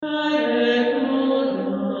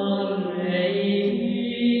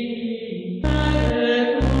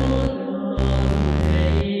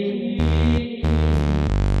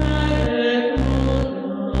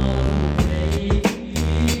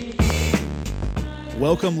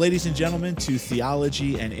Welcome, ladies and gentlemen, to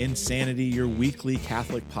Theology and Insanity, your weekly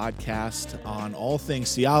Catholic podcast on all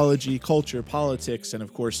things theology, culture, politics, and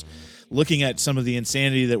of course, looking at some of the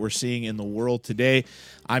insanity that we're seeing in the world today.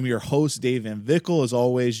 I'm your host, Dave Van Vickle, as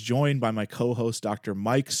always, joined by my co-host, Dr.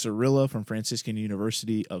 Mike Cirilla from Franciscan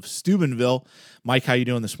University of Steubenville. Mike, how you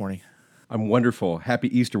doing this morning? I'm wonderful.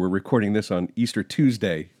 Happy Easter. We're recording this on Easter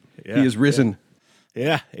Tuesday. Yeah, he is risen.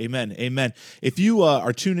 Yeah, amen, amen. If you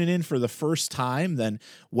are tuning in for the first time, then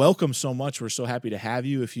welcome so much. We're so happy to have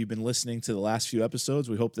you. If you've been listening to the last few episodes,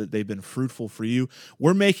 we hope that they've been fruitful for you.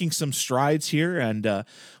 We're making some strides here, and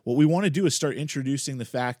what we want to do is start introducing the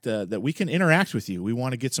fact that we can interact with you. We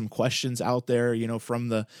want to get some questions out there, from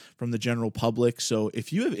the general public. So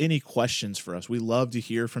if you have any questions for us, we love to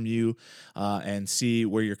hear from you and see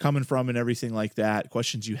where you're coming from and everything like that.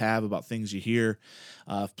 Questions you have about things you hear.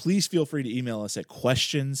 Please feel free to email us at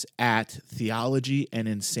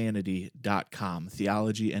questions@theologyandinsanity.com,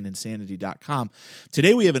 theologyandinsanity.com.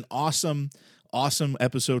 Today we have an awesome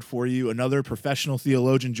episode for you. Another professional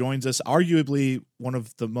theologian joins us, arguably one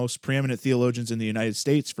of the most preeminent theologians in the United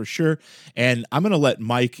States for sure. And I'm going to let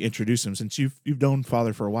Mike introduce him since you've known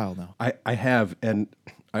Father for a while now. I have, and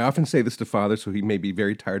I often say this to Father, so he may be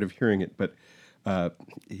very tired of hearing it, but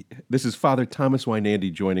this is Father Thomas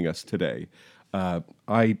Weinandy joining us today.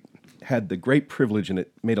 I had the great privilege, and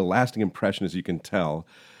it made a lasting impression, as you can tell,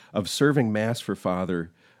 of serving Mass for Father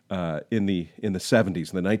in the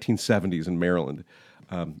 70s, in the 1970s in Maryland.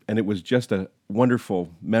 And it was just a wonderful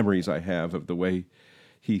memories I have of the way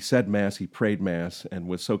he said Mass, he prayed Mass, and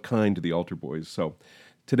was so kind to the altar boys. So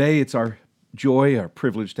today it's our joy, our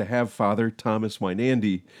privilege to have Father Thomas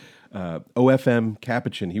Weinandy, OFM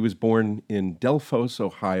Capuchin. He was born in Delphos,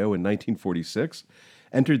 Ohio in 1946.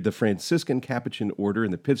 Entered the Franciscan Capuchin Order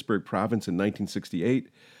in the Pittsburgh province in 1968.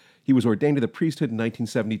 He was ordained to the priesthood in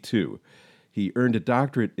 1972. He earned a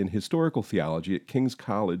doctorate in historical theology at King's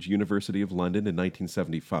College, University of London in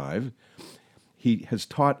 1975. He has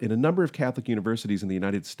taught in a number of Catholic universities in the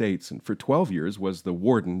United States, and for 12 years was the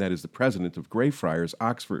warden, that is the president of Greyfriars,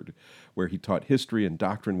 Oxford, where he taught history and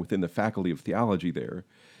doctrine within the Faculty of Theology there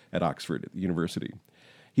at Oxford at the university.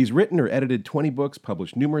 He's written or edited 20 books,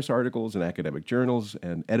 published numerous articles in academic journals,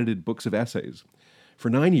 and edited books of essays. For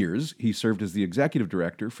 9 years, he served as the executive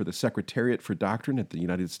director for the Secretariat for Doctrine at the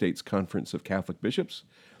United States Conference of Catholic Bishops.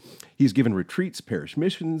 He's given retreats, parish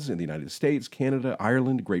missions in the United States, Canada,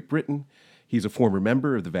 Ireland, Great Britain. He's a former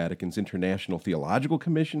member of the Vatican's International Theological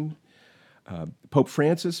Commission. Pope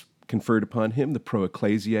Francis conferred upon him the Pro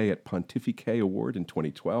Ecclesiae et Pontificae Award in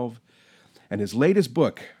 2012. And his latest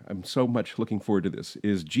book, I'm so much looking forward to this,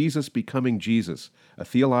 is Jesus Becoming Jesus, a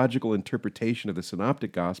theological interpretation of the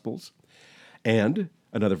Synoptic Gospels, and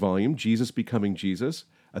another volume, Jesus Becoming Jesus,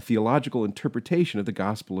 a theological interpretation of the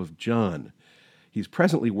Gospel of John. He's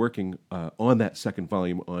presently working on that second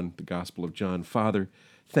volume on the Gospel of John. Father,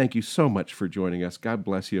 thank you so much for joining us. God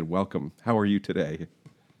bless you and welcome. How are you today?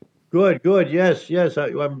 Good. Yes.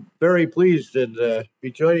 I'm very pleased to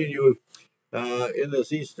be joining you in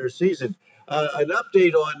this Easter season. An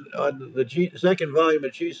update on the second volume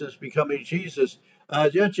of Jesus Becoming Jesus.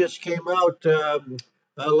 That just came out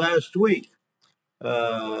last week.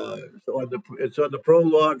 It's on the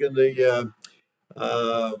prologue in the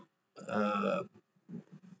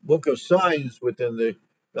book of signs within the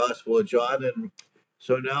Gospel of John, and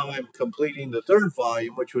so now I'm completing the third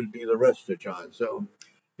volume, which would be the rest of John. So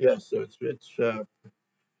yes, so it's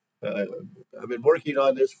I've been working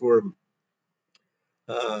on this for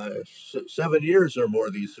 7 years or more,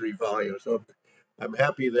 these three volumes. So I'm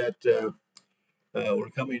happy that we're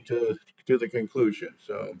coming to the conclusion.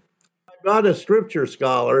 So I'm not a scripture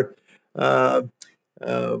scholar, but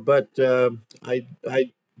I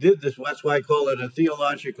did this. That's why I call it a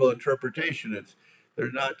theological interpretation.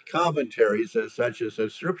 They're not commentaries as such as a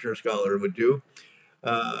scripture scholar would do.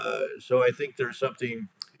 So I think there's something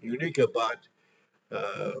unique about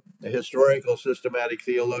a historical systematic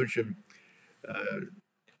theologian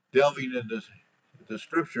delving into the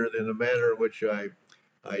scripture in the manner in which I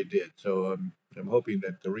did. So I'm hoping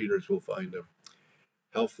that the readers will find them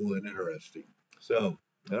helpful and interesting. So,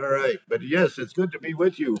 all right. But yes, it's good to be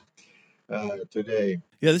with you today.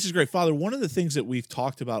 Yeah, this is great. Father, one of the things that we've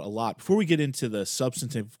talked about a lot, before we get into the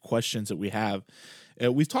substantive questions that we have,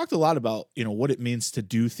 we've talked a lot about, what it means to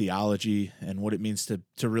do theology and what it means to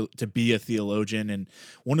be a theologian. And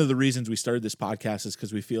one of the reasons we started this podcast is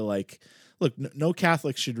because we feel like, look, no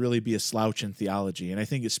Catholic should really be a slouch in theology. And I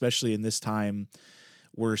think especially in this time,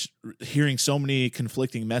 we're hearing so many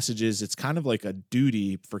conflicting messages. It's kind of like a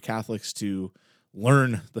duty for Catholics to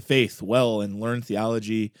learn the faith well and learn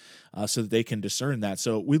theology so that they can discern that.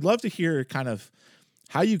 So we'd love to hear kind of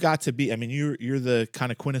how you got to be. I mean, you're the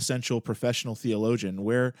kind of quintessential professional theologian.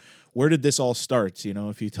 Where did this all start? You know,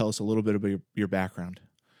 if you tell us a little bit about your background.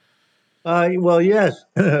 Well, yes.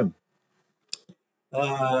 uh,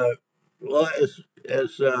 well,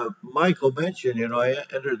 as Michael mentioned, I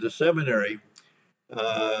entered the seminary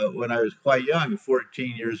when I was quite young,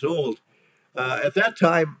 14 years old. At that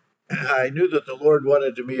time, I knew that the Lord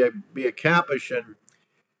wanted to be a Capuchin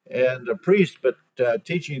and a priest, but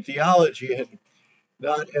teaching theology had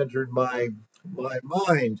not entered my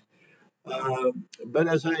mind. But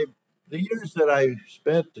the years that I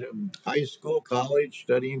spent in high school, college,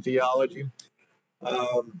 studying theology,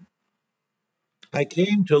 um, I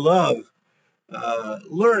came to love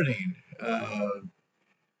learning.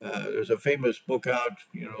 There's a famous book out,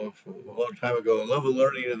 a long time ago, Love of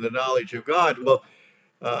Learning and the Knowledge of God. Well,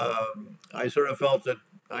 I sort of felt that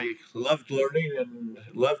I loved learning and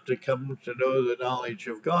loved to come to know the knowledge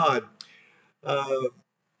of God. Uh,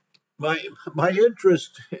 my my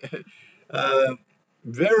interest uh,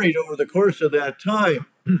 varied over the course of that time.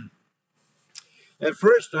 At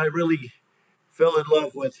first, I really fell in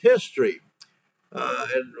love with history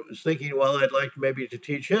and was thinking, well, I'd like maybe to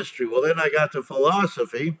teach history. Well, then I got to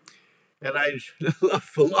philosophy, and I love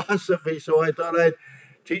philosophy, so I thought I'd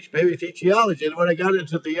maybe teach theology. And when I got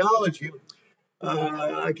into theology,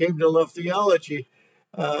 I came to love theology,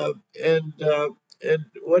 uh, and uh, and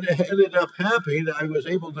what ended up happening, I was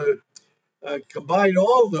able to combine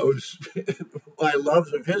all those my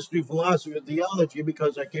loves of history, philosophy, and theology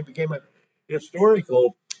because became a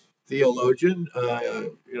historical theologian.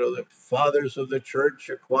 The fathers of the church,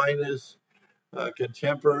 Aquinas,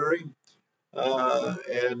 contemporary.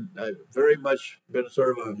 And I've very much been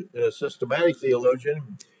sort of a systematic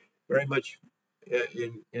theologian, very much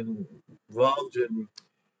involved in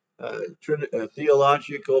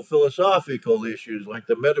theological, philosophical issues like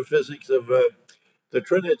the metaphysics of the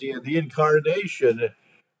Trinity and the Incarnation.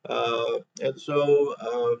 And so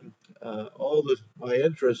all my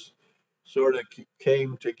interests sort of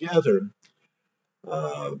came together.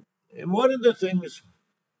 Uh, and one of the things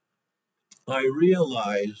I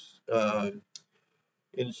realized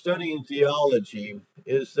in studying theology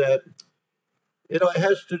is that it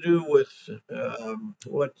has to do with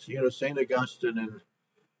what Saint Augustine and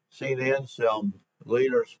Saint Anselm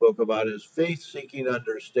later spoke about as faith-seeking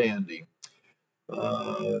understanding.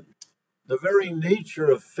 Uh, the very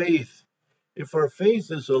nature of faith, if our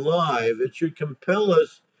faith is alive, it should compel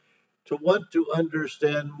us to want to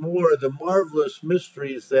understand more the marvelous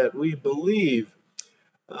mysteries that we believe.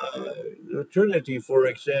 The Trinity, for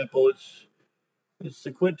example, it's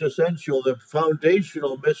the quintessential, the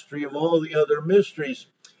foundational mystery of all the other mysteries.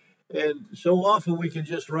 And so often we can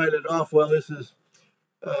just write it off. Well, this is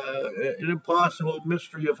an impossible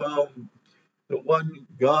mystery of how the one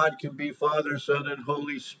God can be Father, Son, and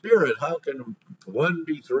Holy Spirit. How can one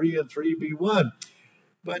be three and three be one?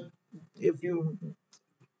 But if you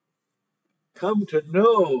come to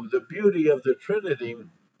know the beauty of the Trinity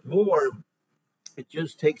more, it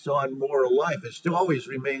just takes on more life. It still always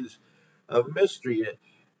remains a mystery.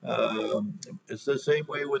 It's the same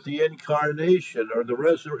way with the incarnation or the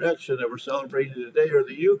resurrection that we're celebrating today or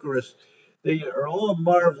the Eucharist. They are all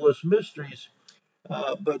marvelous mysteries,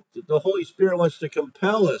 but the Holy Spirit wants to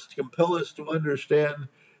compel us to understand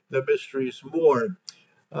the mysteries more.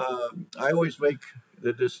 I always make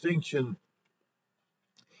the distinction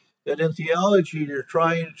that in theology you're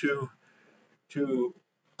trying to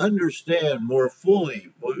understand more fully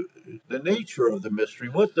the nature of the mystery,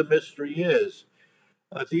 what the mystery is.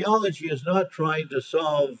 Theology is not trying to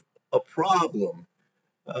solve a problem,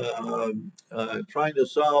 trying to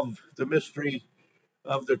solve the mystery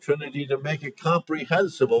of the Trinity to make it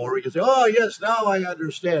comprehensible, where we can say, "Oh, yes, now I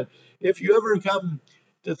understand." If you ever come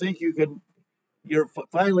to think you're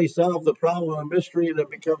finally solved the problem of mystery and it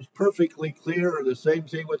becomes perfectly clear, or the same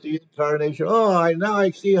thing with the incarnation. Oh, now I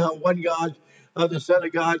see how one God, how the Son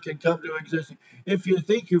of God can come to exist. If you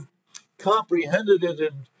think you've comprehended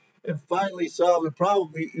it and finally solved the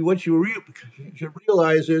problem, what you should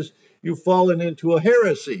realize is you've fallen into a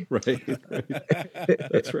heresy. Right, right.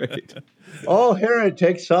 That's right. All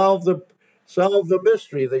heretics solve the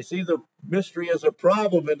mystery. They see the mystery as a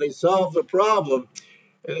problem and they solve the problem.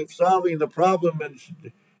 And if solving the problem and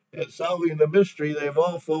solving the mystery, they've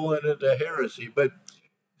all fallen into heresy. But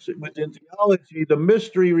within theology, the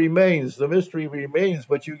mystery remains. The mystery remains,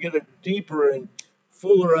 but you get a deeper and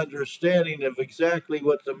fuller understanding of exactly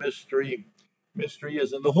what the mystery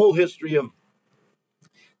is. And the whole history of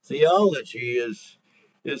theology is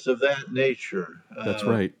of that nature. That's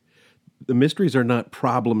right. the mysteries are not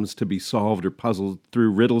problems to be solved or puzzled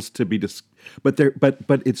through riddles to be but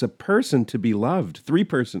it's a person to be loved, three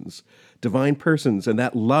persons, divine persons, and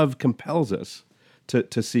that love compels us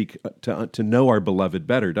to seek to know our beloved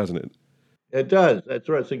better, doesn't it? It does. That's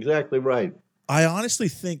right. That's exactly right. I honestly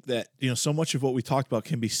think that, so much of what we talked about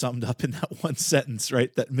can be summed up in that one sentence,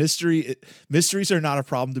 right? That mysteries are not a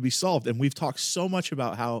problem to be solved. And we've talked so much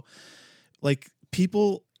about how, like,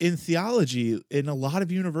 people in theology in a lot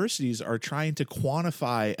of universities are trying to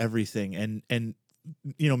quantify everything and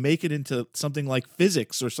make it into something like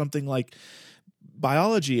physics or something like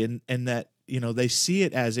biology, and that they see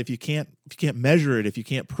it as if you can't measure it, if you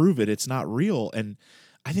can't prove it, it's not real. And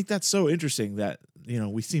I think that's so interesting that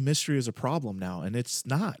we see mystery as a problem now, and it's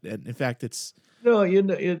not. And in fact, it's No,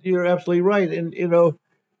 you're absolutely right. And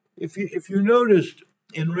if you noticed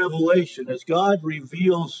in Revelation, as God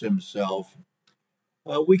reveals Himself,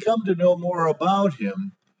 we come to know more about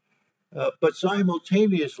Him, but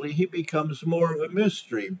simultaneously He becomes more of a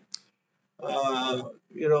mystery.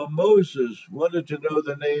 Moses wanted to know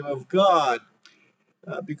the name of God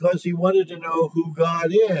because he wanted to know who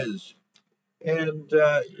God is. And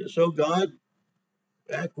so God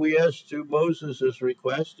acquiesced to Moses'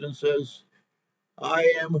 request and says,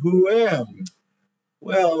 I am who am.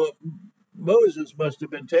 Well, Moses must have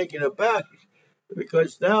been taken aback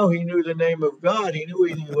because now he knew the name of God. He knew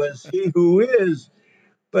he was he who is,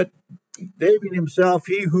 but naming himself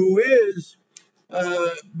he who is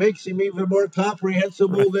makes him even more right,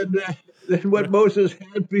 comprehensible than what right, Moses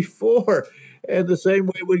had before. And the same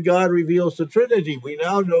way when God reveals the Trinity, we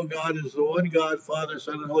now know God is the one God, Father,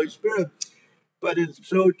 Son, and Holy Spirit. But in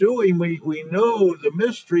so doing, we know the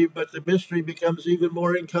mystery, but the mystery becomes even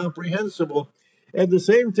more incomprehensible. And the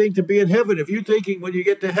same thing to be in heaven. If you're thinking when you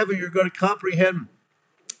get to heaven, you're going to comprehend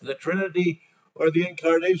the Trinity or the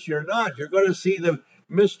incarnation, you're not. You're going to see the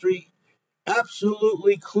mystery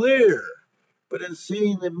absolutely clear. But in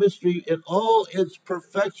seeing the mystery in all its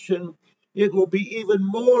perfection, it will be even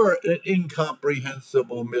more an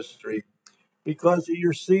incomprehensible mystery because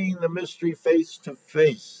you're seeing the mystery face to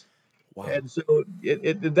face. wow, And so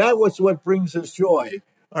that was what brings us joy.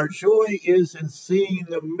 Our joy is in seeing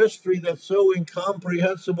the mystery that's so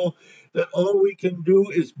incomprehensible that all we can do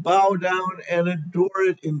is bow down and adore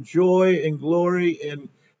it in joy and glory and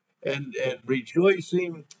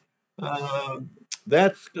rejoicing. Uh,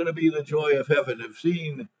 that's going to be the joy of heaven, of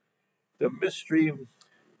seeing the mystery,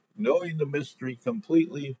 knowing the mystery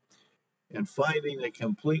completely, and finding it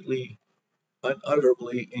completely,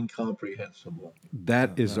 unutterably incomprehensible.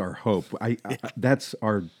 That is that, our hope. yeah, That's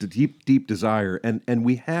our deep, deep desire, and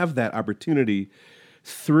we have that opportunity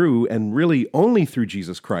through, and really only through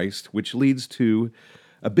Jesus Christ, which leads to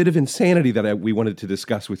a bit of insanity that we wanted to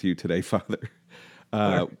discuss with you today, Father.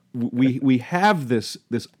 We have this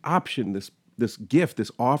option, this gift,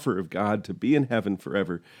 this offer of God to be in heaven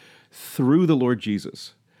forever through the Lord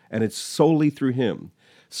Jesus, and it's solely through Him.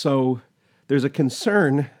 So there's a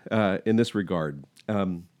concern in this regard.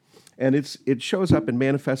 And it shows up and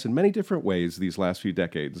manifests in many different ways these last few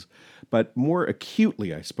decades. But more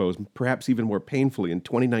acutely, I suppose, perhaps even more painfully, in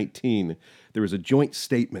 2019, there was a joint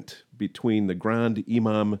statement between the Grand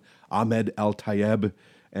Imam Ahmed Al-Tayeb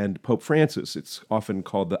and Pope Francis. It's often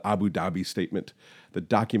called the Abu Dhabi Statement, the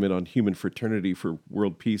document on human fraternity for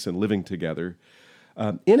world peace and living together.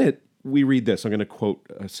 In it, we read this. I'm going to quote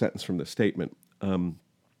a sentence from the statement.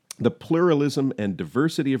 The pluralism and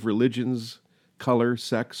diversity of religions, color,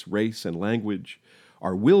 sex, race, and language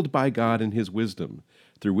are willed by God in His wisdom,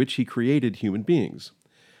 through which He created human beings.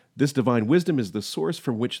 This divine wisdom is the source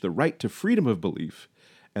from which the right to freedom of belief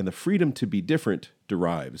and the freedom to be different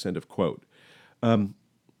derives. End of quote.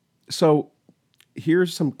 So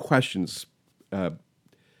here's some questions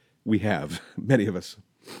we have, many of us.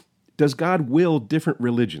 Does God will different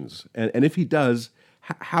religions? And if He does,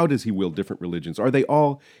 how does He will different religions? Are they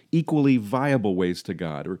all equally viable ways to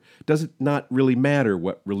God? Or does it not really matter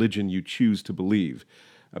what religion you choose to believe?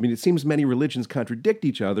 I mean, it seems many religions contradict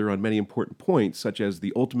each other on many important points, such as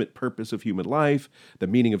the ultimate purpose of human life, the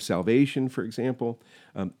meaning of salvation, for example.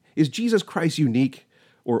 Is Jesus Christ unique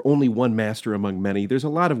or only one master among many? There's a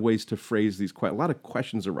lot of ways to phrase these. A lot of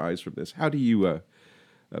questions arise from this. How do you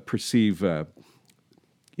perceive, the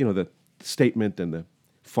statement and the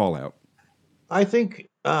fallout? I think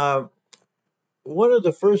one of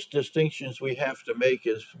the first distinctions we have to make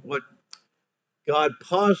is what God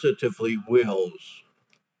positively wills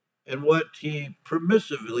and what He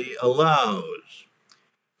permissively allows.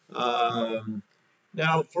 Um,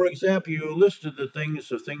 Now, for example, you listed the things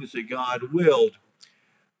that God willed.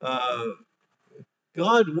 Uh,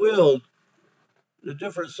 God willed the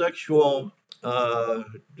different sexual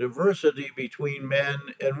diversity between man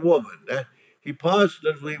and woman. That he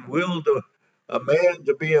positively willed a man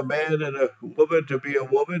to be a man and a woman to be a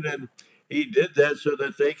woman, and he did that so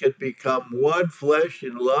that they could become one flesh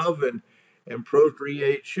in love and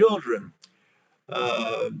procreate children.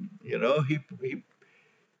 You know, he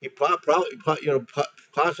probably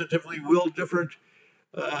positively willed different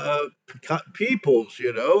uh, peoples.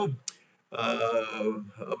 You know, uh,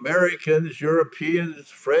 Americans, Europeans,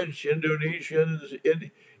 French, Indonesians,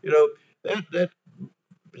 you know, that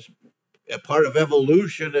is a part of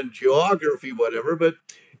evolution and geography, whatever. But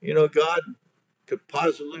God could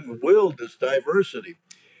possibly will this diversity.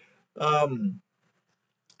 Um,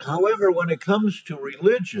 However, when it comes to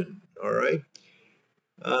religion, all right,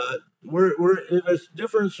 we're in a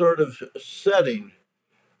different sort of setting.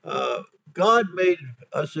 Uh, God made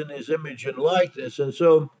us in His image and likeness, and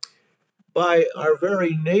so by our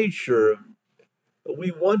very nature, we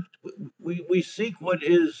want we seek what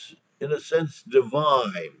is in a sense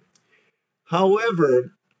divine.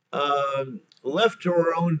 However, left to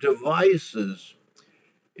our own devices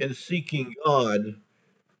in seeking God,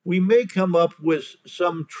 we may come up with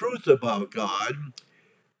some truth about God,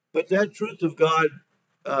 but that truth of God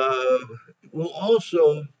uh, will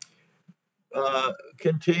also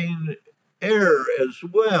contain error as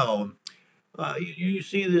well. You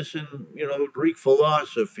see this in Greek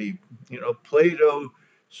philosophy. Plato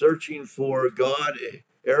searching for God,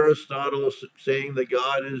 Aristotle saying that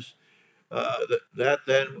God is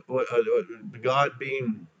God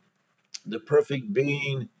being the perfect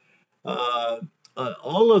being. Uh,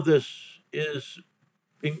 all of this is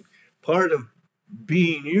being part of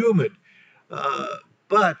being human. Uh,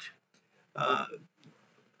 but uh,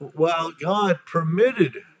 while God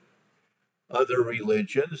permitted other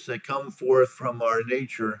religions that come forth from our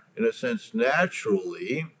nature, in a sense,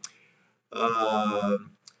 naturally, uh,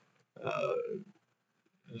 uh,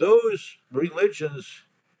 those religions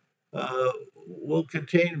will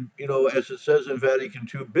contain, as it says in Vatican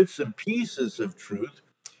II, bits and pieces of truth,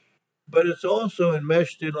 but it's also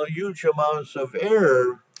enmeshed in a huge amounts of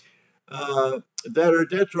error that are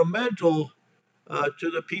detrimental to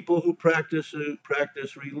the people who practice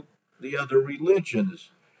the other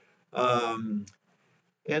religions. Um,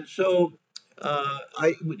 and so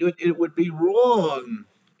it would be wrong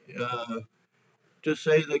uh, to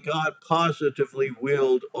say that God positively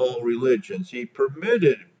willed all religions. He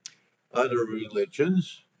permitted other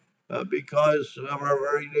religions because of our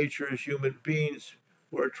very nature as human beings.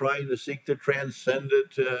 We're trying to seek the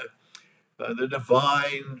transcendent, the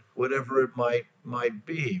divine, whatever it might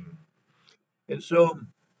be. And so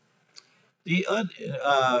the and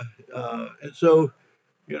so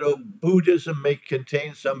Buddhism may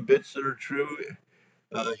contain some bits that are true.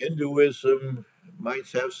 Hinduism might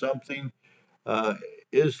have something. Uh,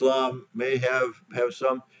 Islam may have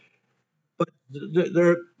some, but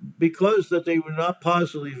they're because that they were not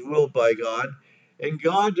positively willed by God, and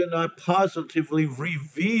God did not positively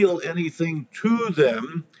reveal anything to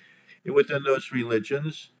them within those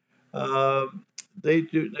religions. Um, they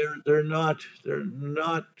do. They're not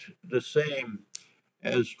the same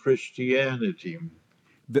as Christianity.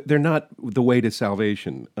 They're not the way to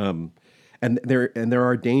salvation, and there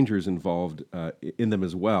are dangers involved in them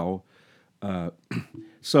as well. Uh,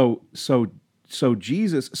 so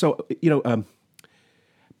Jesus. So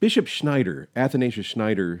Bishop Schneider, Athanasius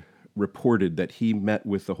Schneider, reported that he met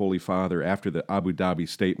with the Holy Father after the Abu Dhabi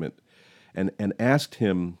statement, and asked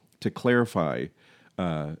him to clarify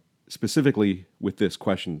specifically with this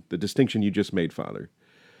question, the distinction you just made, Father.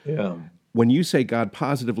 Yeah. When you say God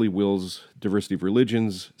positively wills diversity of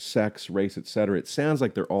religions, sex, race, etc., it sounds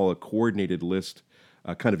like they're all a coordinated list,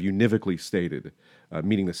 kind of univocally stated,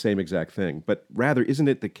 meaning the same exact thing. But rather, isn't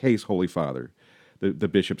it the case, Holy Father, the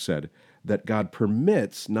bishop said, that God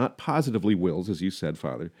permits, not positively wills, as you said,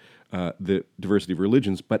 Father, the diversity of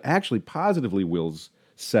religions, but actually positively wills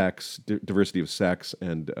sex, diversity of sex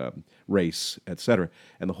and race, etc.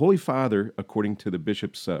 And the Holy Father, according to the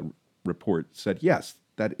bishop's report, said, yes,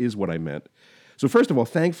 that is what I meant. So first of all,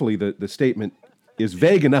 thankfully, the statement is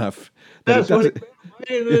vague enough that it That's what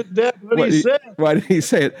doesn't. that's what he said. Why did he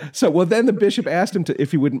say it? So, well, then the bishop asked him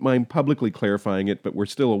if he wouldn't mind publicly clarifying it, but we're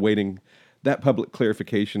still awaiting that public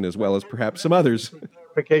clarification as well as perhaps some others.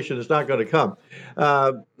 Clarification is not going to come.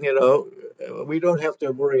 Uh, you know, we don't have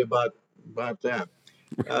to worry about that.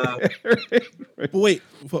 Uh, But wait,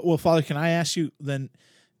 well, Father, can I ask you then?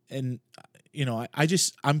 And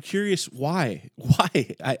I'm curious why?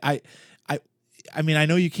 Why? I mean, I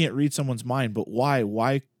know you can't read someone's mind, but why?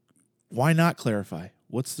 Why not clarify?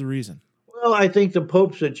 What's the reason? Well, I think the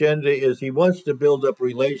Pope's agenda is he wants to build up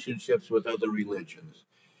relationships with other religions,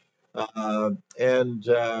 and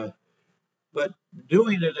but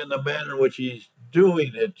doing it in the manner in which he's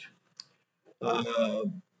doing it, uh,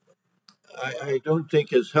 I don't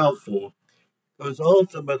think is helpful because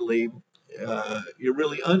ultimately you're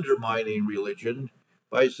really undermining religion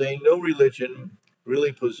by saying no religion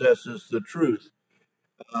really possesses the truth.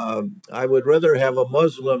 I would rather have a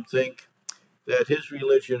Muslim think that his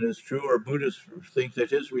religion is true, or Buddhists think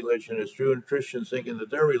that his religion is true, and Christians thinking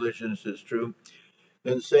that their religion is true,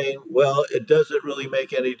 than saying, well, it doesn't really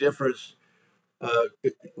make any difference uh,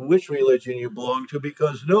 which religion you belong to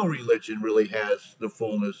because no religion really has the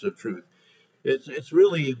fullness of truth. It's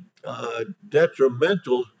really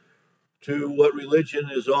detrimental to what religion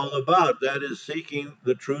is all about. That is seeking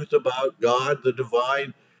the truth about God, the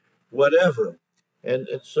divine, whatever. And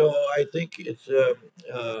so I think it's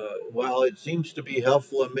while it seems to be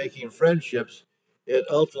helpful in making friendships, it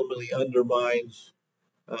ultimately undermines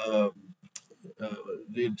uh, uh,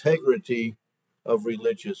 the integrity of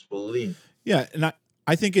religious belief. Yeah, and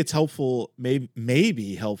I think it's helpful,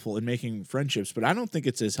 maybe helpful in making friendships, but I don't think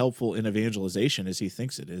it's as helpful in evangelization as he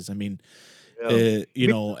thinks it is. I mean, Yeah. you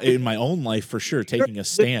know, in my own life, for sure, taking a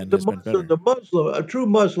stand The has been Muslim, better. the Muslim, a true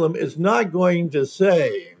Muslim is not going to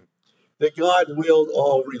say that God willed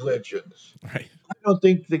all religions. Right, I don't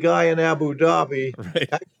think the guy in Abu Dhabi right,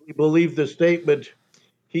 actually believed the statement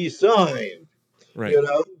he signed. right. You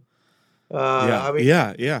know, Yeah, I mean,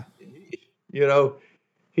 yeah, yeah. you know,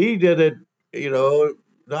 he did it. You know,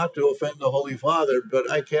 not to offend the Holy Father,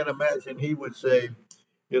 but I can't imagine he would say,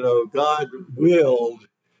 God willed,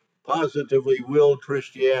 positively willed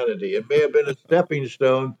Christianity. It may have been a stepping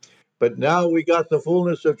stone, but now we got the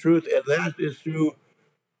fullness of truth, and that is through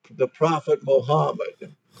the Prophet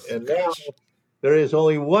Muhammad. And now Gosh, there is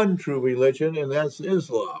only one true religion, and that's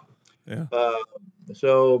Islam. yeah. Uh,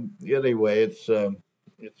 so anyway, it's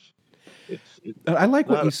it's I like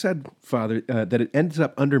what not. you said, Father, that it ends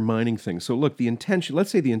up undermining things. So, look, the intention, let's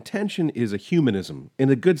say the intention is a humanism in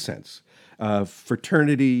a good sense,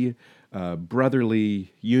 fraternity,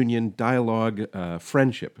 brotherly union, dialogue,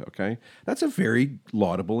 friendship, okay? That's a very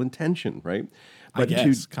laudable intention, right? I But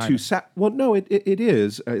guess kind of. well, no, it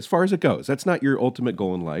is as far as it goes. That's not your ultimate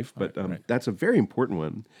goal in life, Right, but right. that's a very important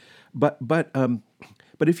one.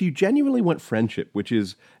 But if you genuinely want friendship, which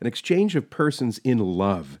is an exchange of persons in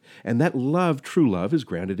love, and that love, true love, is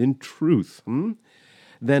grounded in truth,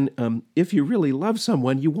 then if you really love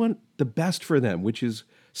someone, you want the best for them, which is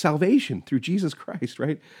salvation through Jesus Christ,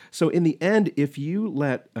 right? So in the end, if you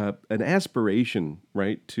let an aspiration,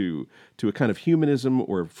 right, to a kind of humanism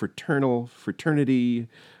or fraternity,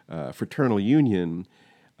 fraternal union,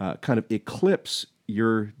 kind of eclipse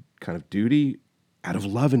your kind of duty out of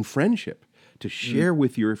love and friendship to Mm. share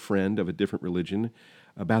with your friend of a different religion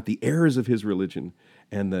about the errors of his religion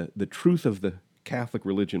and the truth of the Catholic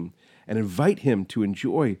religion and invite him to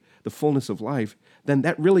enjoy the fullness of life, then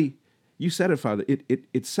that really, you said it, Father,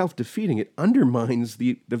 it's self defeating. It undermines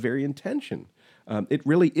the very intention. It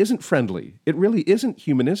really isn't friendly. It really isn't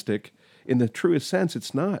humanistic in the truest sense.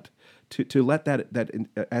 It's not. To let that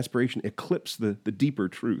aspiration eclipse the deeper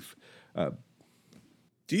truth.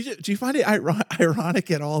 Do you find it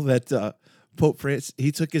ironic at all that Pope Francis,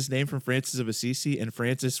 he took his name from Francis of Assisi, and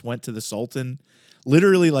Francis went to the Sultan,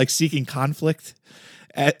 literally like seeking conflict,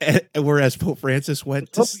 whereas Pope Francis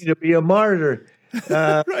went to Hoping to be a martyr.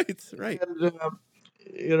 Uh, right, right, and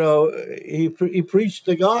he preached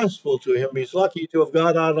the gospel to him. He's lucky to have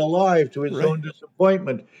got out alive to his right, own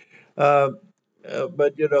disappointment. Uh,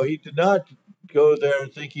 but he did not go there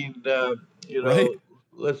thinking, right.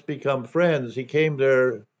 let's become friends. He came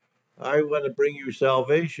there. I want to bring you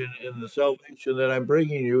salvation, and the salvation that I'm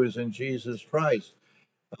bringing you is in Jesus Christ.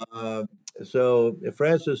 Uh, so Saint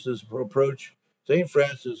Francis's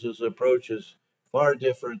approach is far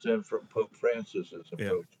different than from Pope Francis's Yeah,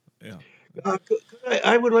 approach. yeah,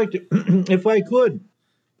 I would like to, if I could,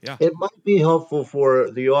 yeah. it might be helpful for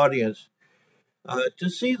the audience to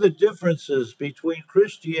see the differences between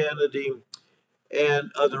Christianity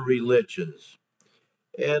and other religions.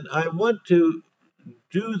 And I want to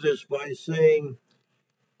do this by saying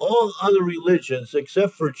all other religions,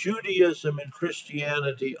 except for Judaism and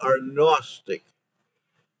Christianity, are Gnostic.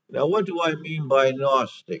 Now, what do I mean by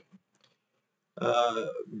Gnostic? Uh,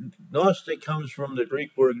 Gnostic comes from the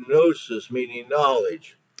Greek word gnosis, meaning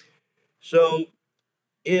knowledge. So,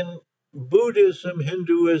 in Buddhism,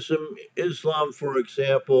 Hinduism, Islam, for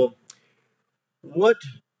example, what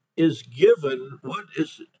is given, what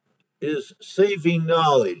is saving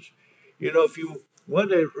knowledge. If you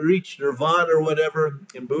want to reach nirvana or whatever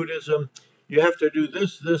in Buddhism, you have to do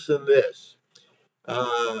this, this, and this.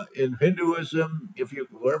 In Hinduism, if you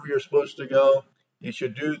wherever you're supposed to go, you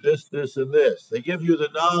should do this, this, and this. They give you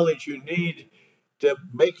the knowledge you need to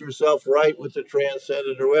make yourself right with the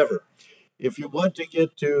transcendent or whoever. If you want to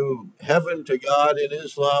get to heaven, to God in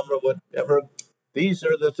Islam or whatever, these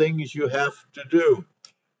are the things you have to do.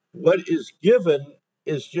 What is given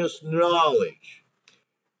is just knowledge.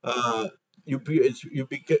 Uh, you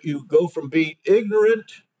go from being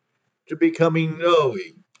ignorant to becoming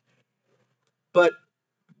knowing. But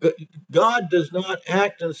God does not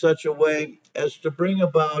act in such a way as to bring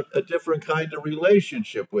about a different kind of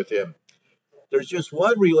relationship with Him. There's just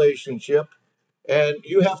one relationship, and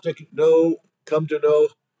you have to come to know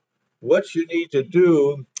what you need to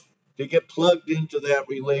do to get plugged into that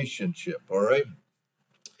relationship. All right.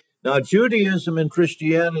 Now, Judaism and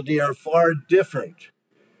Christianity are far different,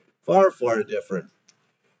 far, far different.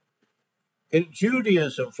 In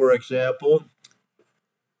Judaism, for example,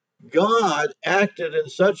 God acted in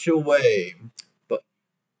such a way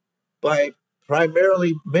by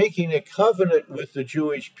primarily making a covenant with the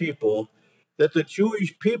Jewish people that the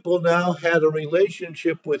Jewish people now had a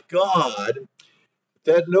relationship with God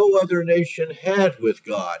that no other nation had with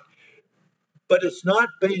God. But it's not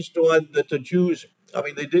based on that the Jews, I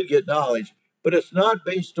mean, they did get knowledge, but it's not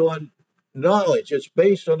based on knowledge. It's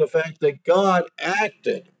based on the fact that God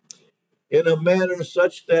acted in a manner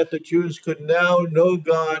such that the Jews could now know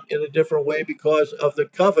God in a different way because of the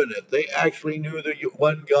covenant. They actually knew the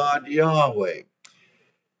one God, Yahweh.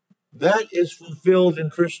 That is fulfilled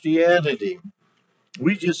in Christianity.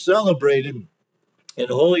 We just celebrated in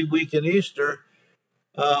Holy Week and Easter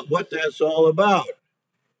what that's all about.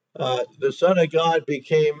 The Son of God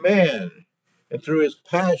became man, and through his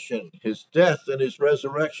passion, his death, and his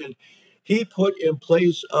resurrection, he put in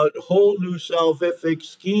place a whole new salvific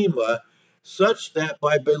schema such that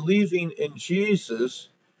by believing in Jesus,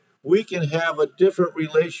 we can have a different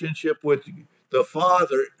relationship with the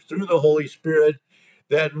Father through the Holy Spirit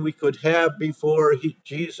than we could have before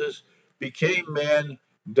Jesus became man,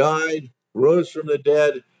 died, rose from the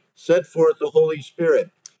dead, set forth the Holy Spirit.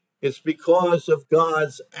 It's because of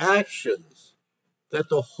God's actions that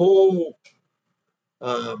the whole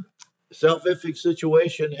um, salvific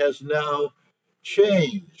situation has now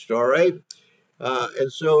changed. All right.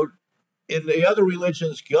 And so in the other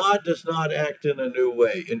religions, God does not act in a new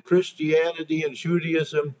way. In Christianity and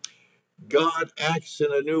Judaism, God acts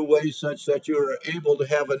in a new way such that you are able to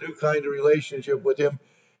have a new kind of relationship with Him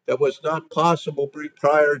that was not possible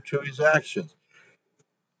prior to His actions.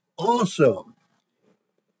 Also,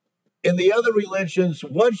 in the other religions,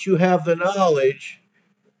 once you have the knowledge,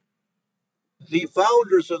 the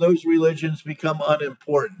founders of those religions become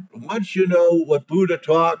unimportant. Once you know what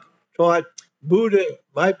taught, Buddha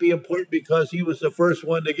might be important because he was the first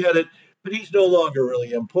one to get it, but he's no longer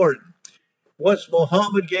really important. Once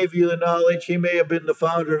Muhammad gave you the knowledge, he may have been the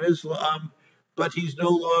founder of Islam, but he's no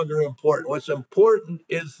longer important. What's important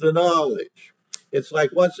is the knowledge. It's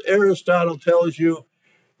like once Aristotle tells you,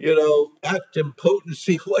 act in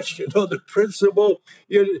potency, once you know the principle,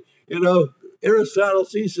 you know, Aristotle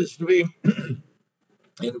ceases to be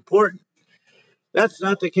important. That's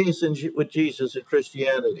not the case with Jesus and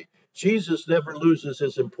Christianity. Jesus never loses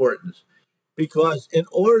his importance because, in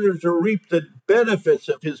order to reap the benefits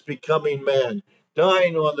of his becoming man,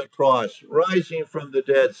 dying on the cross, rising from the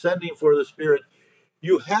dead, sending for the Spirit,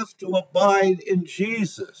 you have to abide in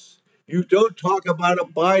Jesus. You don't talk about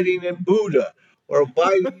abiding in Buddha or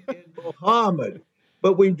abiding in Muhammad,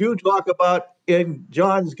 but we do talk about in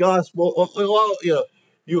John's gospel.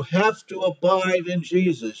 You have to abide in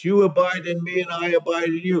Jesus. You abide in me, and I abide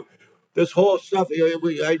in you. This whole stuff.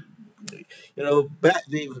 The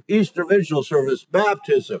Easter Vigil service,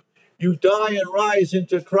 baptism. You die and rise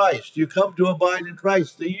into Christ. You come to abide in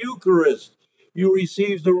Christ. The Eucharist. You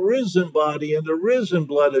receive the risen body and the risen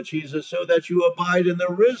blood of Jesus so that you abide in the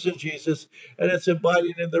risen Jesus. And it's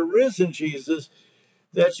abiding in the risen Jesus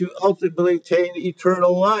that you ultimately attain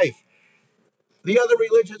eternal life. The other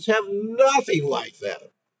religions have nothing like that.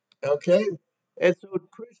 Okay? And so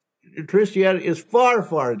Christianity is far,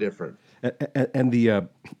 far different. And the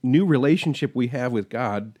new relationship we have with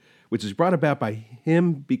God, which is brought about by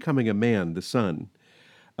Him becoming a man, the Son,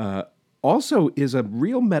 also is a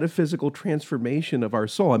real metaphysical transformation of our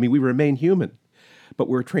soul. I mean, we remain human, but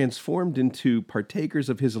we're transformed into partakers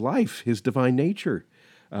of His life, His divine nature,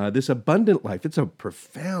 this abundant life. It's a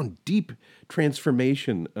profound, deep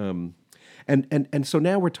transformation. And so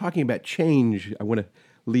now we're talking about change. I want to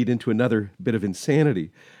lead into another bit of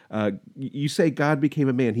insanity. You say God became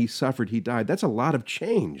a man, he suffered, he died. That's a lot of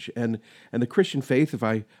change. And the Christian faith, if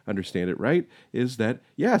I understand it right, is that,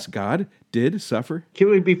 yes, God did suffer. Can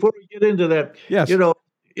we, before we get into that, Yes. you know,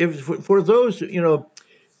 if for those,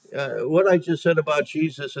 what I just said about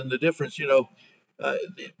Jesus and the difference, uh,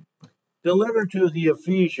 the letter to the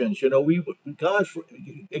Ephesians, God's,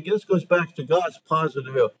 this goes back to God's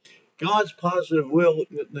positive will. God's positive will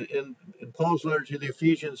in Paul's letter to the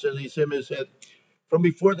Ephesians, as he said, from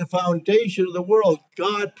before the foundation of the world,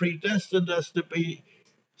 God predestined us to be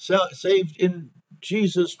saved in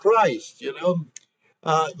Jesus Christ.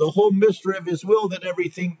 The whole mystery of his will, that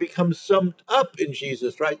everything becomes summed up in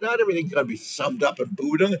Jesus Christ. Not everything's going to be summed up in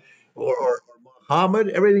Buddha or Muhammad.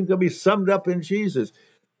 Everything's going to be summed up in Jesus.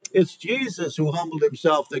 It's Jesus who humbled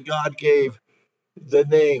himself that God gave the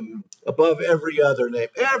name above every other name,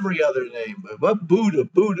 above Buddha,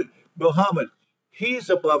 Muhammad. He's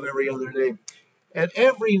above every other name. And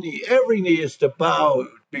every knee is to bow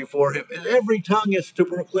before him, and every tongue is to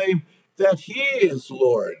proclaim that he is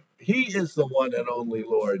Lord. He is the one and only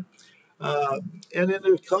Lord. Uh, and in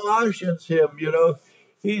the Colossians hymn,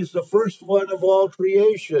 he's the first one of all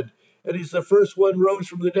creation, and he's the first one rose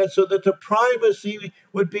from the dead, so that the primacy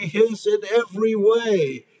would be his in every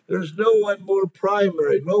way. There's no one more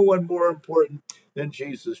primary, no one more important than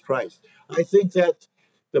Jesus Christ. I think that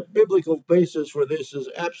the biblical basis for this is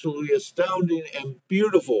absolutely astounding and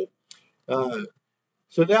beautiful. Uh,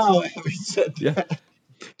 so now, having said Yeah. that,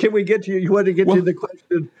 can we get to you? You want to get to Well, the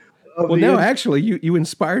question of well, the now end? actually, you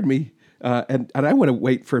inspired me, and I want to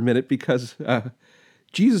wait for a minute because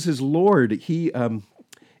Jesus is Lord. He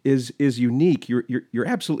is unique. You're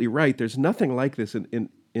absolutely right. There's nothing like this in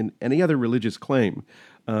any other religious claim,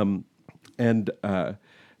 and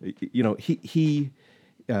he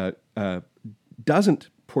doesn't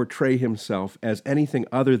portray himself as anything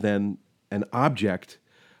other than an object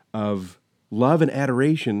of love and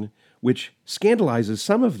adoration, which scandalizes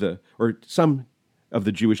some of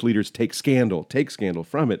the Jewish leaders take scandal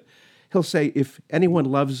from it. He'll say, if anyone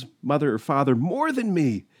loves mother or father more than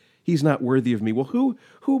me, he's not worthy of me. Well,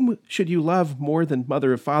 whom should you love more than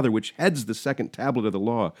mother or father, which heads the second tablet of the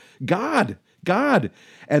law? God.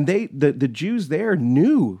 And the Jews there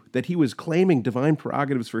knew that he was claiming divine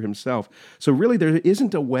prerogatives for himself. So really there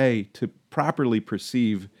isn't a way to properly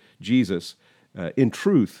perceive Jesus in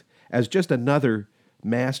truth as just another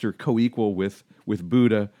master co-equal with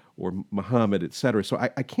Buddha or Muhammad, etc. So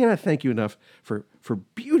I cannot thank you enough for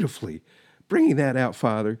beautifully bringing that out,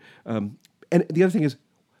 Father. And the other thing is,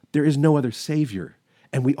 there is no other Savior,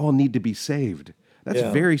 and we all need to be saved. That's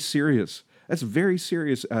Yeah. very serious. That's very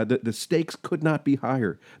serious. The stakes could not be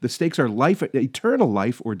higher. The stakes are life, eternal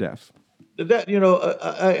life or death. That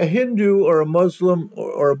a Hindu or a Muslim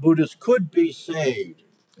or a Buddhist could be saved,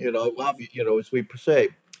 as we say,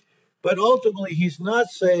 but ultimately he's not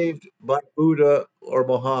saved by Buddha or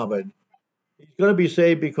Muhammad. He's going to be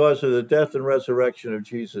saved because of the death and resurrection of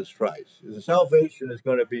Jesus Christ. The salvation is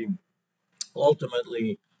going to be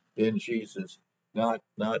ultimately in Jesus, not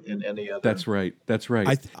in any other. That's right. That's right.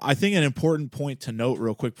 I think an important point to note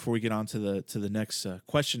real quick before we get on to the next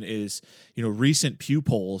question is, recent Pew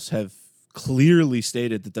polls have clearly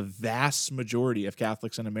stated that the vast majority of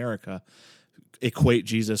Catholics in America equate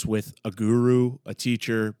Jesus with a guru, a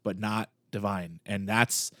teacher, but not divine. And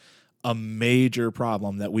that's a major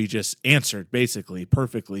problem that we just answered basically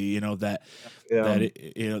perfectly, that Yeah.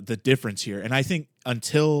 the difference here. And I think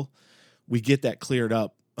until we get that cleared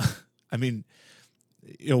up, I mean,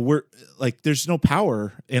 we're like, there's no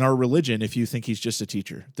power in our religion if you think he's just a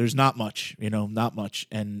teacher. There's not much, not much.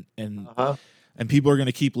 And Uh-huh. people are going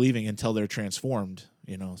to keep leaving until they're transformed,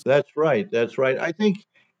 That's right. That's right. I think,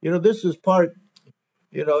 this is part,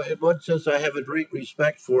 in one sense, I have a great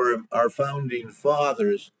respect for our founding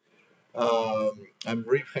fathers. As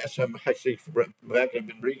I'm actually back, I've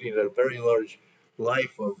been reading a very large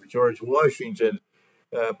life of George Washington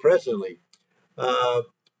presently. Uh,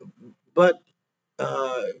 but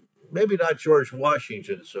uh, maybe not George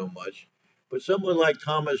Washington so much, but someone like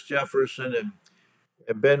Thomas Jefferson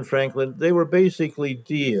and Ben Franklin, they were basically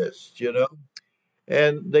deists,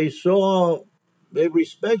 and they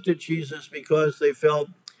respected Jesus because they felt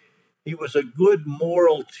he was a good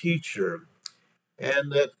moral teacher,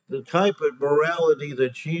 and that the type of morality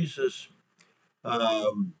that Jesus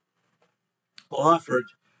um, offered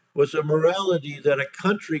was a morality that a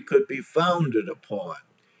country could be founded upon,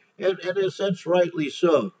 and in a sense, rightly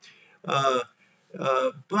so. Uh,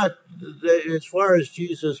 but as far as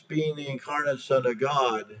Jesus being the incarnate Son of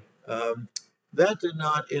God, that did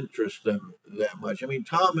not interest them that much. I mean,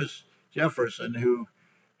 Thomas Jefferson, who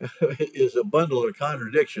is a bundle of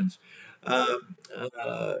contradictions. Um,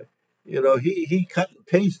 uh, he cut and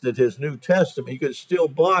pasted his New Testament. You could still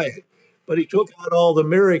buy it, but he took out all the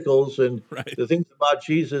miracles and Right. the things about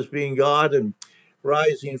Jesus being God and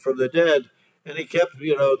rising from the dead, and he kept,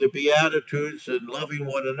 the Beatitudes and loving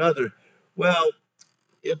one another. Well,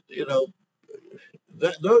 it, you know,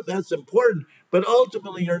 that's important, but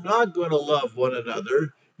ultimately, you're not going to love one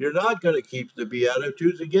another. You're not going to keep the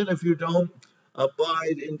Beatitudes again if you don't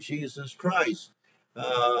abide in Jesus Christ.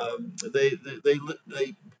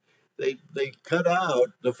 They, they cut out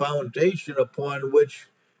the foundation upon which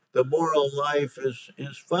the moral life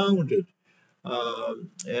is founded. And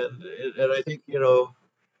I think,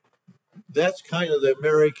 that's kind of the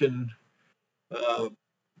American uh,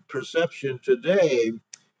 perception today,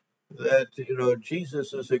 that,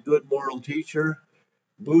 Jesus is a good moral teacher.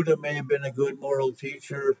 Buddha may have been a good moral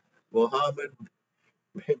teacher. Muhammad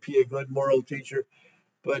may be a good moral teacher,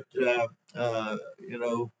 but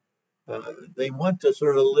they want to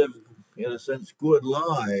sort of live, in a sense, good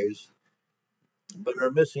lives, but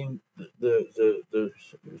are missing the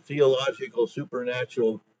theological,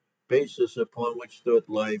 supernatural basis upon which that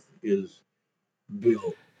life is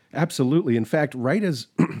built. Absolutely. In fact, right as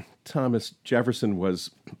Thomas Jefferson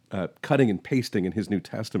was cutting and pasting in his New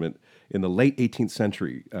Testament in the late 18th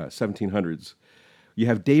century, 1700s, you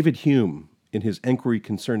have David Hume in his Enquiry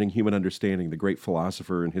Concerning Human Understanding, the great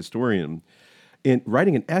philosopher and historian, in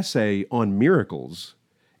writing an essay on miracles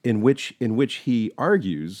in which he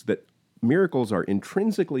argues that miracles are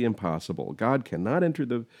intrinsically impossible. God cannot enter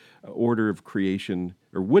the order of creation,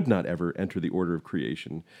 or would not ever enter the order of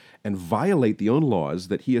creation, and violate the own laws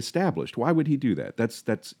that he established. Why would he do that?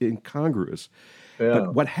 That's incongruous. But Yeah.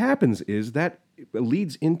 what happens is that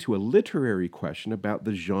leads into a literary question about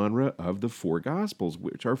the genre of the four Gospels,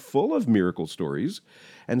 which are full of miracle stories.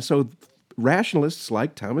 And so rationalists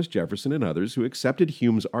like Thomas Jefferson and others who accepted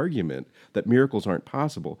Hume's argument that miracles aren't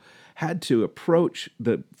possible had to approach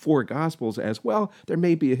the four Gospels as, well, there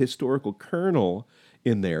may be a historical kernel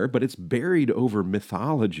in there, but it's buried over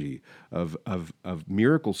mythology of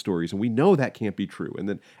miracle stories. And we know that can't be true. And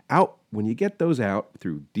then when you get those out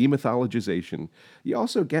through demythologization, you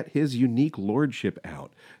also get his unique lordship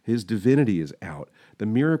out. His divinity is out. The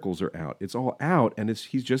miracles are out. It's all out. And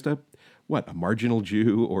he's just a marginal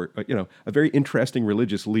Jew, or, a very interesting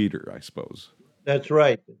religious leader, I suppose. That's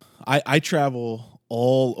right. I travel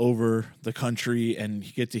all over the country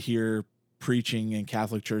and get to hear preaching in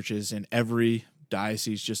Catholic churches in every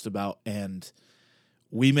diocese just about, and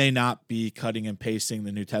we may not be cutting and pasting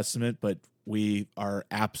the New Testament, but we are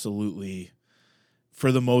absolutely,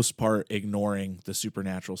 for the most part, ignoring the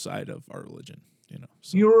supernatural side of our religion.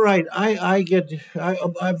 So. You're right.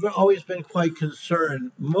 I've always been quite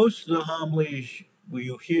concerned. Most of the homilies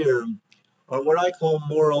you hear are what I call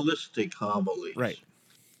moralistic Right.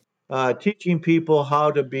 homilies, teaching people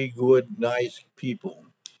how to be good, nice people.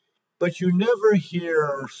 But you never hear,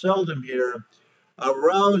 or seldom hear, a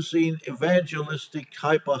rousing evangelistic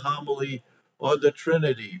type of homily on the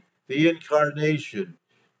Trinity, the Incarnation,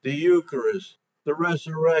 the Eucharist, the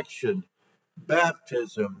Resurrection,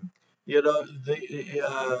 baptism,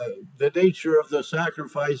 the nature of the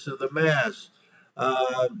sacrifice of the Mass.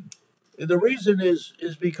 And the reason is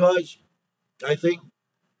because I think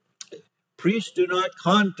priests do not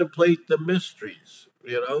contemplate the mysteries.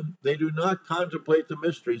 They do not contemplate the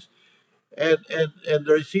mysteries, and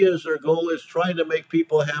they see as their goal is trying to make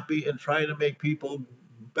people happy and trying to make people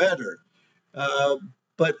better.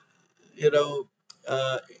 But you know,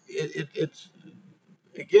 it's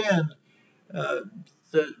again, uh,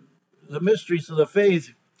 the mysteries of the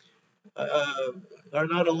faith uh, are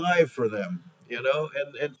not alive for them.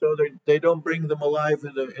 And so they don't bring them alive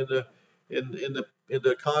in the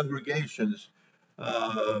congregations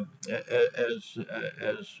as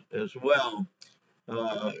well.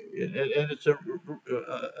 And it's a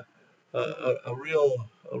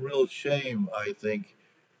real shame, I think,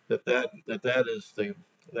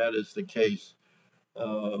 that is the case.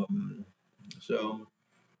 Um, so,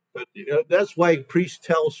 but that's why priests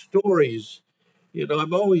tell stories.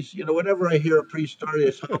 I'm always, whenever I hear a priest start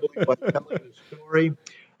his homily by telling a story,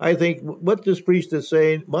 I think what this priest is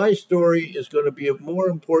saying, my story is going to be of more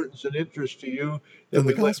importance and interest to you than Than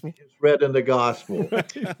the what we gospel. just read in the gospel.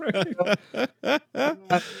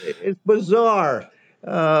 It's bizarre.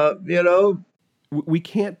 Uh, you know, We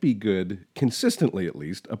can't be good consistently, at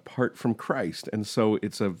least, apart from Christ. And so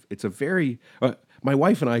it's a very my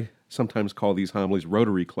wife and I sometimes call these homilies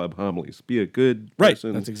Rotary Club homilies. Be a good Right.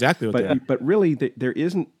 person. That's exactly what they are. But really, there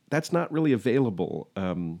isn't. That's not really available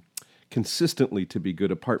consistently to be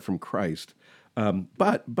good apart from Christ.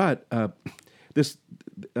 But this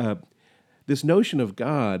uh, this notion of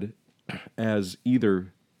God as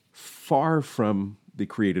either far from the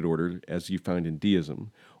created order, as you find in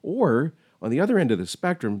deism, or on the other end of the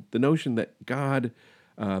spectrum, the notion that God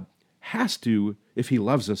has to, if he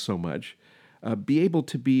loves us so much, be able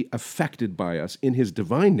to be affected by us in his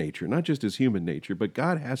divine nature, not just his human nature, but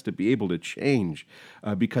God has to be able to change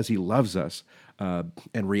because he loves us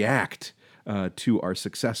and react to our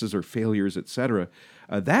successes or failures, etc.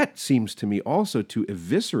 That seems to me also to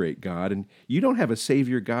eviscerate God. And you don't have a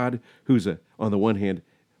Savior God who's, on the one hand,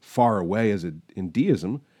 far away as in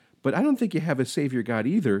deism, but I don't think you have a Savior God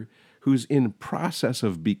either who's in process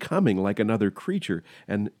of becoming like another creature.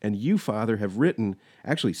 And you, Father, have written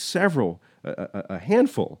actually a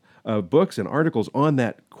handful of books and articles on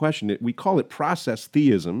that question. We call it process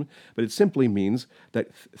theism, but it simply means that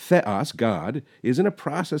theos, God, is in a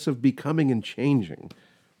process of becoming and changing.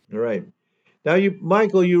 All right. Now,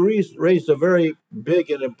 Michael, you raised a very big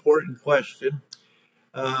and important question,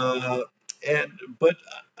 uh, and but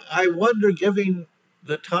I wonder, given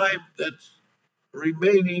the time that's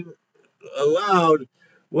remaining allowed,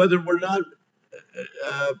 whether we're not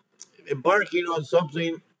uh, embarking on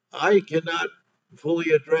something I cannot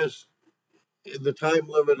fully address in the time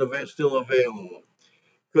limit still available.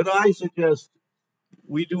 Could I suggest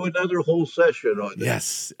we do another whole session on that?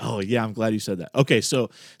 Yes. Oh, yeah. I'm glad you said that. Okay, so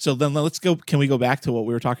then let's go. Can we go back to what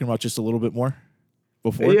we were talking about just a little bit more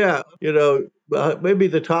before? Yeah, maybe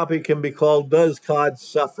the topic can be called "Does God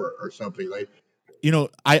Suffer?" or something like.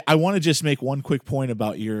 I want to just make one quick point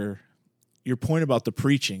about your point about the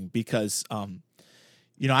preaching because I'm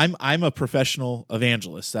a professional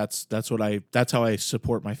evangelist. That's how I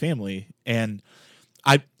support my family. And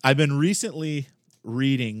I've been recently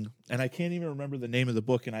reading, and I can't even remember the name of the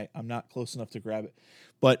book, and I'm not close enough to grab it.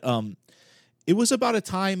 But it was about a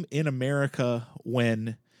time in America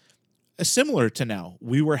when, similar to now,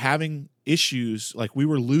 we were having issues, like we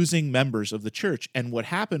were losing members of the church. And what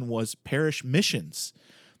happened was parish missions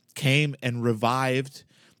came and revived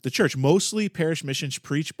the church. Mostly parish missions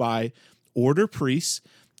preached by order priests.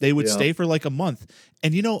 They would Yeah. stay for like a month.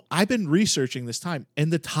 And I've been researching this time,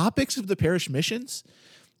 and the topics of the parish missions,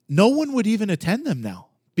 no one would even attend them now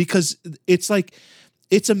because it's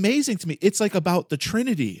amazing to me. It's like about the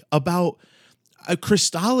Trinity, about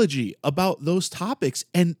Christology, about those topics.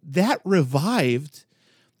 And that revived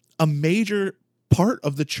a major part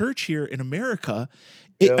of the church here in America.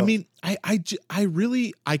 I Yeah. mean,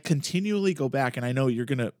 I continually go back, and I know you're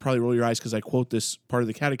going to probably roll your eyes because I quote this part of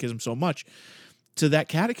the catechism so much, to that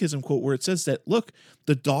catechism quote where it says that, look,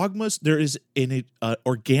 the dogmas, there is an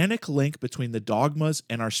organic link between the dogmas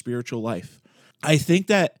and our spiritual life. I think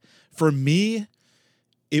that for me,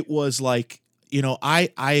 it was like, I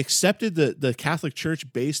accepted the Catholic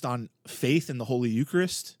Church based on faith in the Holy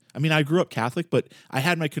Eucharist. I mean, I grew up Catholic, but I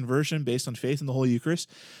had my conversion based on faith in the Holy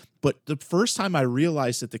Eucharist. But the first time I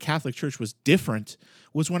realized that the Catholic Church was different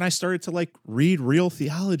was when I started to read real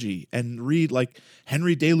theology and read like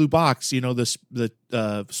Henry de Lubac's,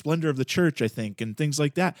 the Splendor of the Church, I think, and things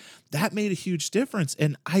like that. That made a huge difference.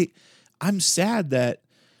 And I'm sad that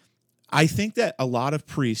I think that a lot of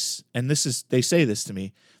priests, and they say this to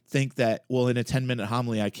me, think that, well, in a 10-minute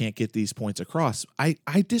homily, I can't get these points across. I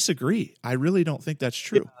disagree. I really don't think that's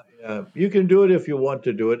true. Yeah. You can do it if you want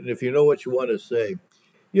to do it, and if you know what you want to say.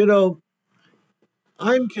 You know,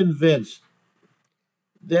 I'm convinced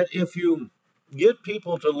that if you get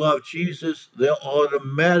people to love Jesus, they'll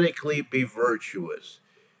automatically be virtuous.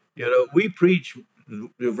 We preach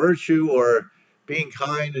the virtue or being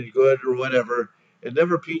kind and good or whatever, and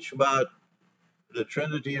never preach about the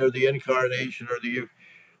Trinity or the Incarnation or the.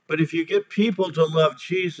 But if you get people to love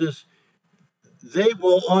Jesus, they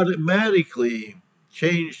will automatically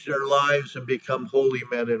change their lives and become holy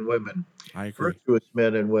men and women, I agree. virtuous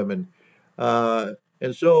men and women.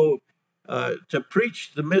 And so to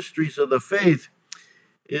preach the mysteries of the faith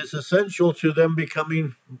is essential to them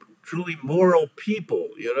becoming truly moral people,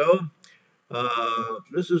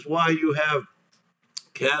 this is why you have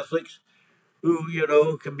Catholics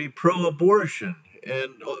who, can be pro abortion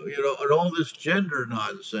and, and all this gender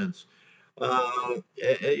nonsense.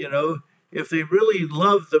 You know, if they really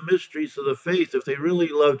love the mysteries of the faith, if they really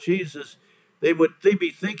love Jesus, they'd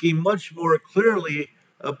be thinking much more clearly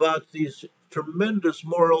about these tremendous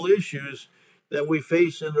moral issues that we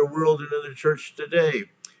face in the world and in the church today,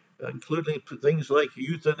 including things like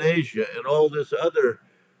euthanasia and all this other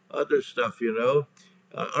stuff.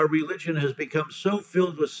 Our religion has become so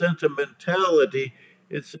filled with sentimentality,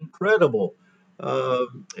 it's incredible.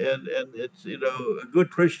 And it's a good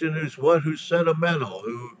Christian who's one who's sentimental,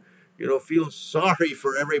 who feels sorry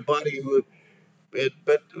for everybody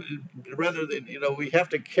but rather than, we have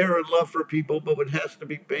to care and love for people, but it has to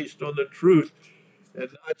be based on the truth and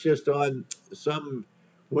not just on some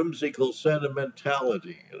whimsical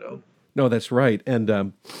sentimentality. No, that's right.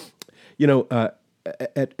 And you know,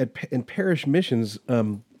 in parish missions,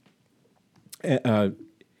 uh,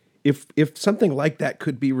 if something like that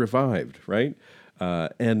could be revived, right?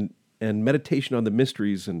 And meditation on the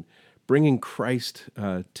mysteries and bringing Christ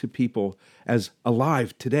to people as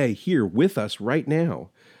alive today, here with us right now,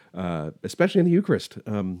 especially in the Eucharist,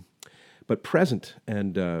 but present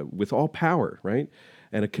and with all power, right?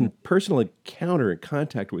 And a personal encounter and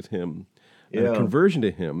contact with Him and a Yeah. conversion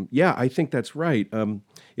to Him. Yeah, I think that's right.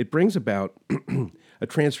 It brings about a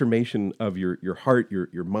transformation of your heart,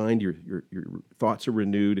 your mind, your thoughts are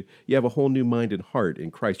renewed. You have a whole new mind and heart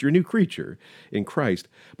in Christ. You're a new creature in Christ.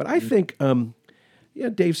 But I think, yeah,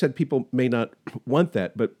 Dave said people may not want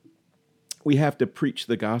that, but we have to preach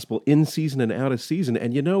the gospel in season and out of season.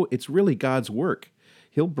 And it's really God's work.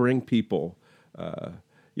 He'll bring people,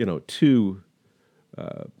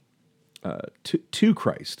 to to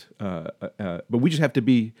Christ, but we just have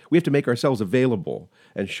to make ourselves available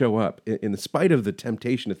and show up in spite of the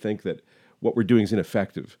temptation to think that what we're doing is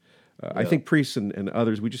ineffective. I think priests and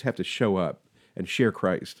others, we just have to show up and share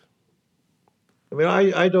Christ. I mean,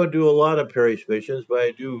 I don't do a lot of parish missions, but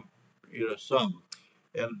I do, some,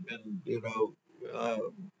 and uh,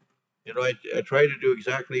 I try to do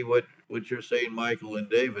exactly what you're saying, Michael and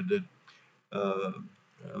David, that uh,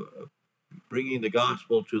 uh, bringing the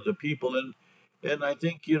gospel to the people, and I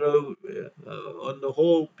think, on the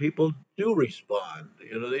whole, people do respond.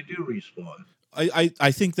 They do respond.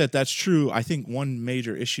 I think that's true. I think one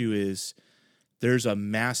major issue is there's a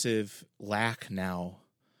massive lack now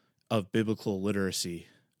of biblical literacy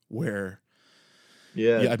where,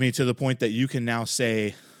 Yeah, yeah, I mean, to the point that you can now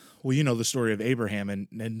say, well, you know the story of Abraham, and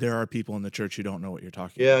there are people in the church who don't know what you're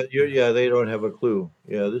talking yeah, about. yeah. They don't have a clue.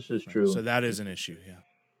 Yeah, this is Right. So true. that is an issue. Yeah.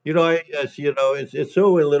 Yes, it's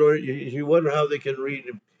so illiterate. You wonder how they can read,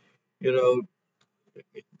 you know,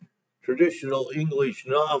 traditional English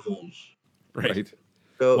novels. Right. Right.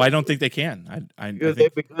 Well, So I don't think they can. I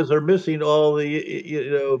think because they're missing all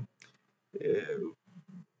the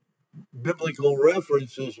biblical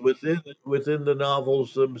references within the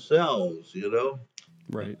novels themselves.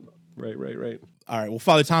 Right. Right. all right. Well,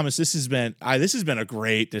 Father Thomas, this has been a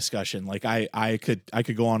great discussion. Like I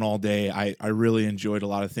could go on all day. I really enjoyed a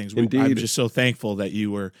lot of things. I'm Indeed. just so thankful that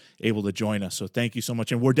you were able to join us. So thank you so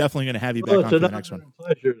much, and we're definitely going to have you Well, back it's on for an the honor next one. and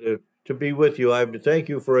pleasure to be with you. I thank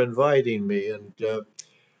you for inviting me, and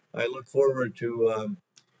I look forward to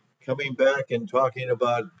coming back and talking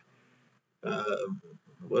about uh,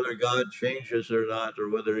 whether God changes or not, or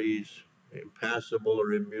whether He's impassible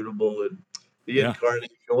or immutable, and the Yeah.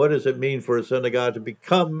 incarnation. What does it mean for a son of God to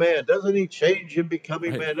become man? Doesn't He change in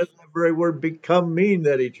becoming Right. man? Doesn't that very word "become" mean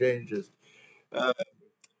that He changes? Uh,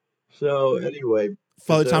 so anyway,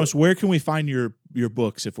 Father the, Thomas, where can we find your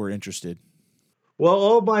books if we're interested? well,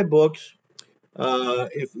 all my books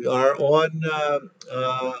if are on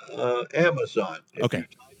Amazon. If you Okay.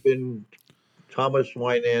 type in Thomas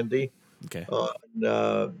Wynandy, Okay. go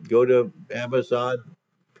to Amazon,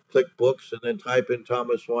 click books, and then type in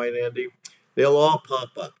Thomas Wynandy. They'll all pop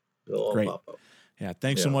up. They'll all Great. pop up. Yeah.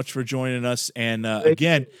 Thanks so Yeah. much for joining us. And Thank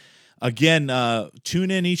again, you.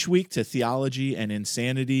 tune in each week to Theology and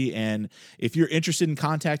Insanity. And if you're interested in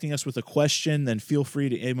contacting us with a question, then feel free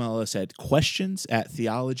to email us at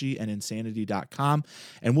questions@theologyandinsanity.com,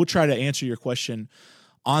 and we'll try to answer your question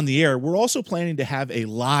on the air. We're also planning to have a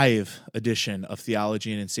live edition of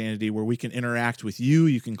Theology and Insanity where we can interact with you.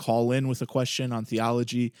 You can call in with a question on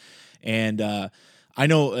theology. And I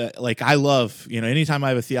know, like, I love, anytime I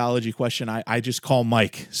have a theology question, I just call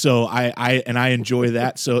Mike. So I enjoy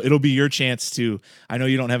that. So it'll be your chance to, I know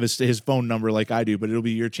you don't have his phone number like I do, but it'll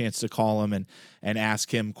be your chance to call him and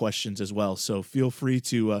ask him questions as well. So feel free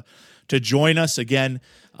to join us again.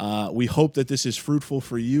 We hope that this is fruitful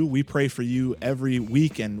for you. We pray for you every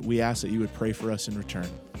week, and we ask that you would pray for us in return.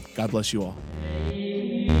 God bless you all.